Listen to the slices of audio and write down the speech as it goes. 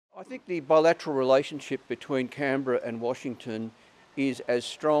I think the bilateral relationship between Canberra and Washington is as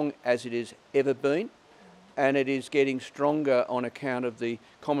strong as it has ever been, and it is getting stronger on account of the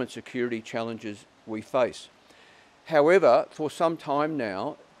common security challenges we face. However, for some time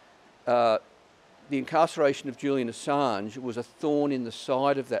now, the incarceration of Julian Assange was a thorn in the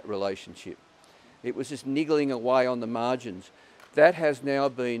side of that relationship. It was just niggling away on the margins. That has now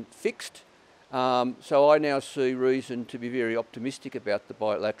been fixed, so I now see reason to be very optimistic about the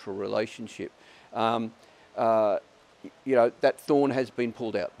bilateral relationship. That thorn has been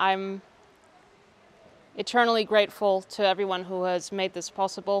pulled out. I'm eternally grateful to everyone who has made this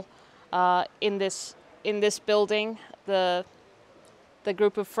possible. In this building, the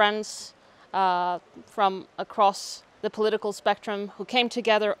group of friends from across the political spectrum who came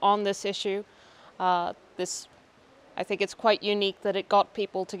together on this issue. I think it's quite unique that it got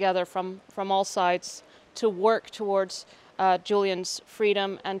people together from all sides to work towards Julian's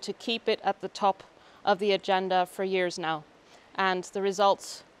freedom and to keep it at the top of the agenda for years now. And the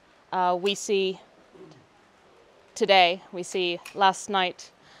results we see today, we see last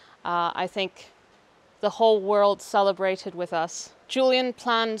night, I think the whole world celebrated with us. Julian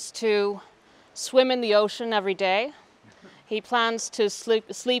plans to swim in the ocean every day. He plans to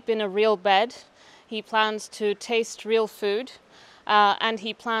sleep in a real bed. He plans to taste real food, and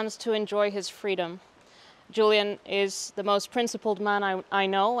he plans to enjoy his freedom. Julian is the most principled man I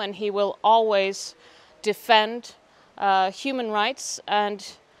know, and he will always defend human rights and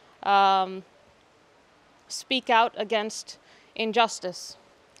speak out against injustice.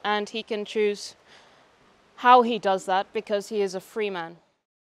 And he can choose how he does that because he is a free man.